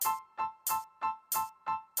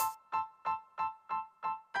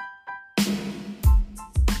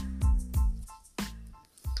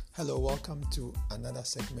Hello, welcome to another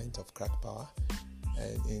segment of Crack Power.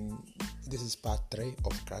 This is part 3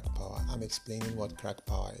 of Crack Power. I'm explaining what Crack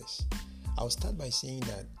Power is. I'll start by saying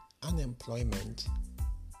that unemployment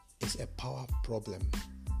is a power problem,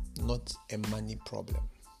 not a money problem.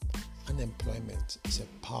 Unemployment is a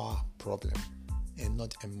power problem and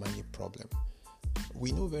not a money problem.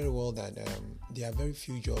 We know very well that there are very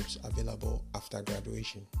few jobs available after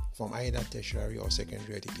graduation from either tertiary or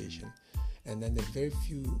secondary education. And then the very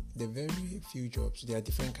few jobs, there are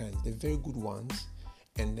different kinds. The very good ones,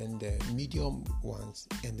 and then the medium ones,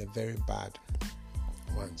 and the very bad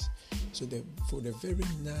ones. So for the very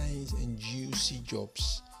nice and juicy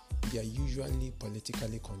jobs, they are usually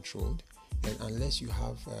politically controlled. And unless you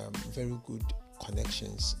have very good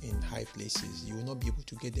connections in high places, you will not be able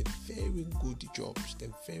to get the very good jobs.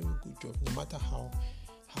 No matter how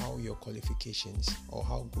your qualifications or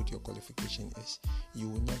how good your qualification is, you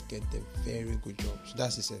will not get the very good jobs.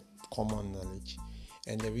 That is a common knowledge.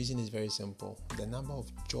 And the reason is very simple. The number of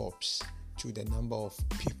jobs to the number of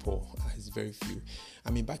people is very few.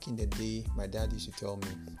 Back in the day, my dad used to tell me,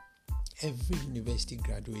 every university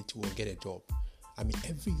graduate will get a job.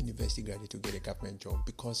 Every university graduate will get a government job,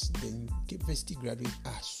 because the university graduates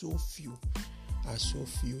are so few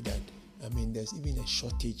that there's even a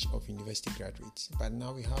shortage of university graduates. But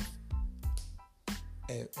now we have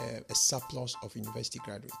a surplus of university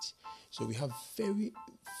graduates. So we have very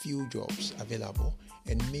few jobs available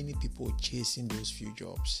and many people chasing those few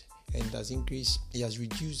jobs. And it has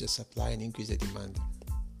reduced the supply and increased the demand,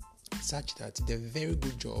 such that the very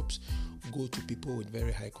good jobs go to people with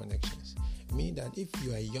very high connections. Meaning that if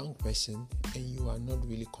you are a young person and you are not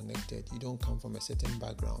really connected, you don't come from a certain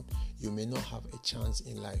background, you may not have a chance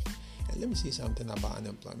in life. And let me say something about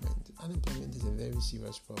unemployment. Unemployment is a very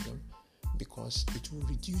serious problem, because it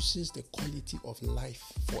reduces the quality of life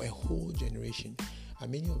for a whole generation.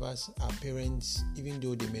 And many of us, our parents, even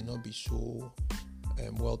though they may not be so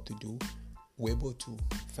well-to-do, were able to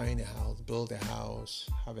find a house, build a house,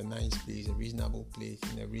 have a nice place, a reasonable place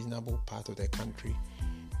in a reasonable part of the country,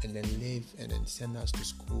 and then live and then send us to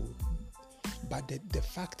school. But the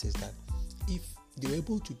fact is that if they were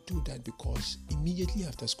able to do that, because immediately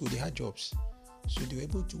after school they had jobs. So they were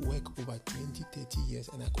able to work over 20, 30 years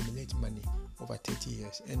and accumulate money over 30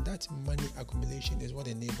 years. And that money accumulation is what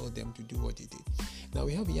enabled them to do what they did. Now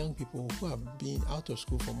we have young people who have been out of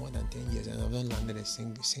school for more than 10 years and have not landed a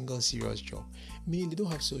single serious job. Meaning they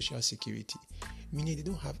don't have social security. Meaning they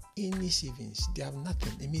don't have any savings. They have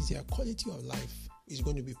nothing. It means their quality of life is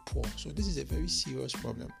going to be poor. So this is a very serious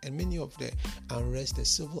problem. And many of the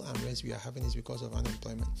civil unrest we are having is because of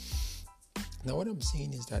unemployment. Now what I'm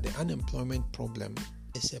saying is that the unemployment problem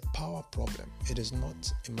is a power problem. It is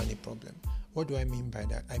not a money problem. What do I mean by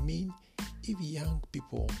that? I mean, if young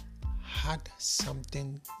people had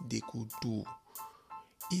something they could do,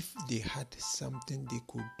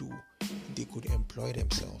 they could employ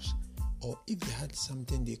themselves. Or if they had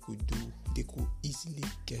something they could do, they could easily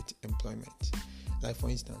get employment. Like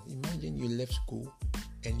for instance, imagine you left school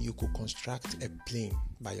and you could construct a plane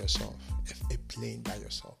by yourself.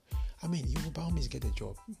 You will by all means get a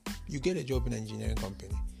job. You get a job in an engineering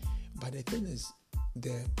company. But the thing is,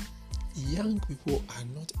 the young people are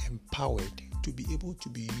not empowered to be able to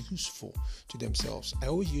be useful to themselves. I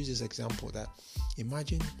always use this example that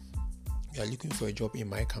imagine you are looking for a job in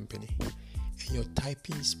my company and your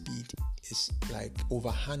typing speed is like over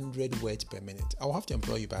 100 words per minute. I'll have to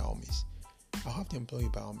employ you by all means.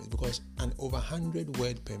 Because an over 100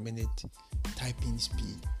 words per minute typing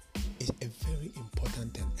speed is a very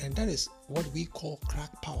important thing. And that is what we call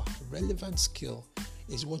crack power. Relevant skill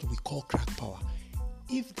is what we call crack power.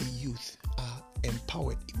 If the youth are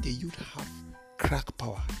empowered, if the youth have crack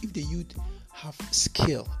power, if the youth have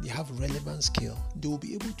skill, they have relevant skill, they will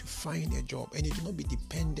be able to find a job, and it will not be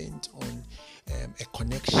dependent on a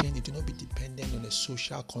connection, it will not be dependent on a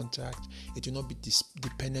social contract, it will not be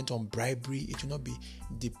dependent on bribery, it will not be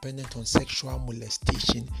dependent on sexual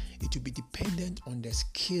molestation, it will be dependent on the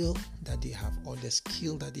skill that they have, or the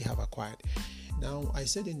skill that they have acquired. Now, I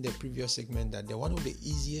said in the previous segment that one of the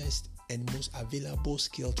easiest and most available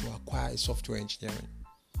skill to acquire is software engineering.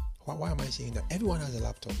 Why am I saying that? Everyone has a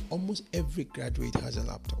laptop. Almost every graduate has a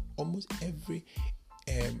laptop. Almost every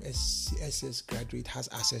SS graduate has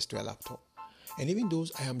access to a laptop. And even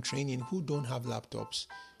those I am training who don't have laptops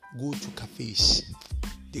go to cafes.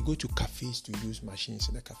 They go to cafes to use machines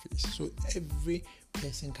in the cafes. So every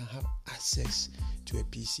person can have access to a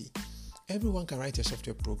PC. Everyone can write a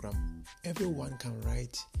software program. Everyone can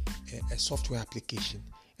write a software application.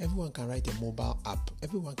 Everyone can write a mobile app.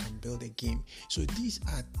 Everyone can build a game. So these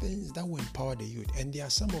are things that will empower the youth. And there are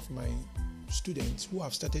some of my students who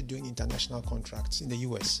have started doing international contracts in the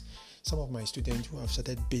US. Some of my students who have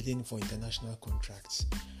started bidding for international contracts.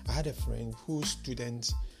 I had a friend whose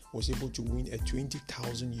student was able to win a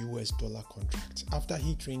 $20,000 contract after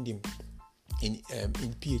he trained him in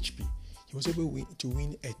PHP. He was able to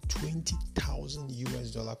win a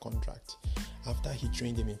 $20,000 contract after he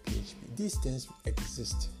trained him in PHP. These things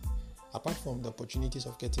exist. Apart from the opportunities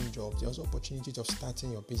of getting jobs, there's also opportunities of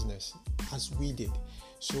starting your business, as we did.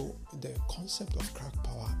 So the concept of crack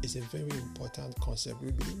power is a very important concept.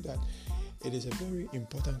 We believe that it is a very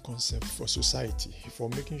important concept for society, for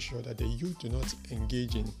making sure that the youth do not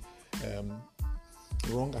engage in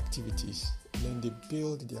wrong activities. And then they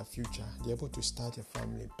build their future. They're able to start a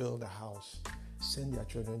family, build a house, send their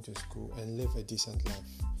children to school, and live a decent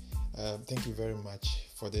life. Thank you very much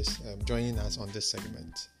for this, joining us on this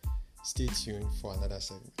segment. Stay tuned for another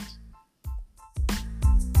segment.